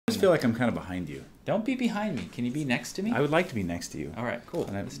feel like I'm kind of behind you. Don't be behind me. Can you be next to me? I would like to be next to you. All right, cool.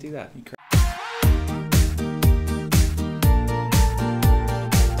 Let's do that.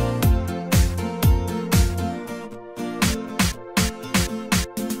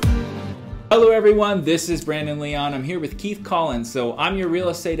 Hello everyone, this is Brandon Leon. I'm here with Keith Collins. So I'm your real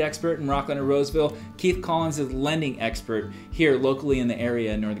estate expert in Rockland or Roseville. Keith Collins is lending expert here locally in the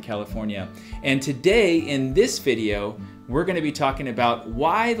area in Northern California. And today in this video, we're going to be talking about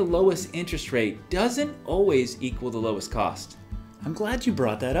why the lowest interest rate doesn't always equal the lowest cost. I'm glad you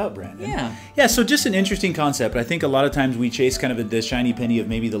brought that up, Brandon. Yeah. Yeah, so just an interesting concept. I think a lot of times we chase kind of the shiny penny of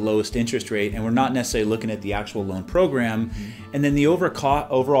maybe the lowest interest rate, and we're not necessarily looking at the actual loan program, and then the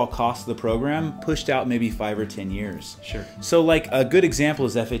overall cost of the program pushed out maybe 5 or 10 years. Sure. So like a good example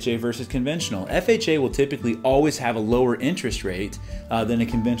is FHA versus conventional. FHA will typically always have a lower interest rate than a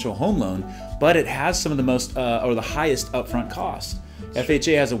conventional home loan, but it has some of the most, or the highest upfront cost.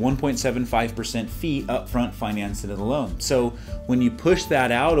 FHA has a 1.75% fee upfront financed into the loan. So when you push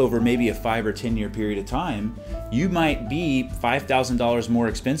that out over maybe a 5 or 10 year period of time, you might be $5,000 more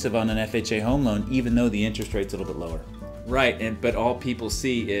expensive on an FHA home loan, even though the interest rate's a little bit lower. Right, but all people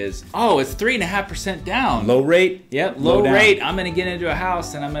see is, oh, it's 3.5% down. Low rate? Yep, low rate. I'm gonna get into a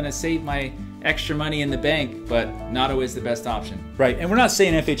house and I'm gonna save my extra money in the bank, but not always the best option. Right, and we're not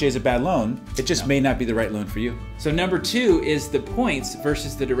saying FHA is a bad loan, it just may not be the right loan for you. So number 2 is the points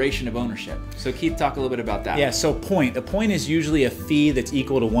versus the duration of ownership. So Keith, talk a little bit about that. Yeah, so a point is usually a fee that's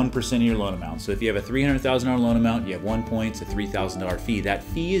equal to 1% of your loan amount. So if you have a $300,000 loan amount, you have 1 point, it's a $3,000 fee. That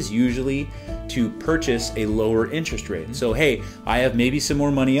fee is usually to purchase a lower interest rate. So hey, I have maybe some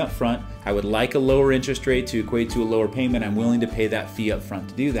more money up front, I would like a lower interest rate to equate to a lower payment, I'm willing to pay that fee up front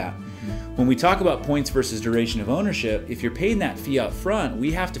to do that. When we talk about points versus duration of ownership, if you're paying that fee up front,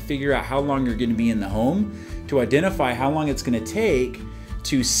 we have to figure out how long you're going to be in the home to identify how long it's going to take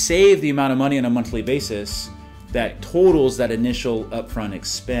to save the amount of money on a monthly basis that totals that initial upfront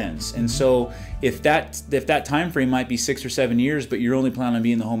expense. And so if that time frame might be 6 or 7 years, but you're only planning on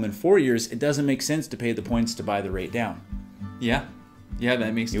being in the home in 4 years, it doesn't make sense to pay the points to buy the rate down. Yeah,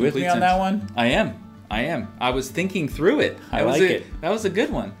 that makes complete sense. You with me on that one? I am. I was thinking through it. I like it. That was a good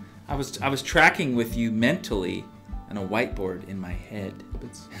one. I was tracking with you mentally on a whiteboard in my head.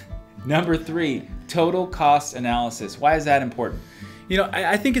 Number 3, total cost analysis. Why is that important? You know,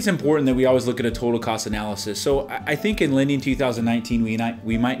 I think it's important that we always look at a total cost analysis. So I think in lending 2019,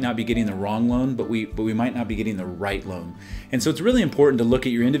 we might not be getting the wrong loan, but we might not be getting the right loan. And so it's really important to look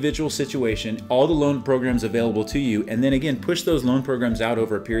at your individual situation, all the loan programs available to you, and then again, push those loan programs out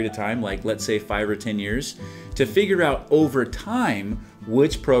over a period of time, like let's say 5 or 10 years, to figure out over time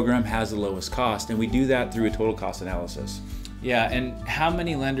which program has the lowest cost. And we do that through a total cost analysis. Yeah, and how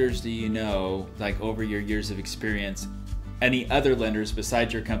many lenders do you know, like over your years of experience, any other lenders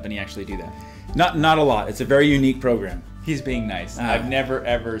besides your company actually do that? Not a lot. It's a very unique program. He's being nice. I've never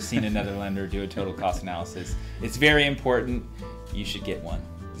ever seen another lender do a total cost analysis. It's very important. You should get one.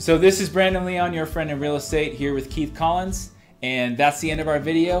 So this is Brandon Leon, your friend in real estate, here with Keith Collins. And that's the end of our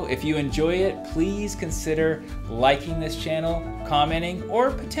video. If you enjoy it, please consider liking this channel, commenting, or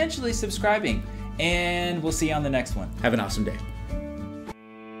potentially subscribing. And we'll see you on the next one. Have an awesome day.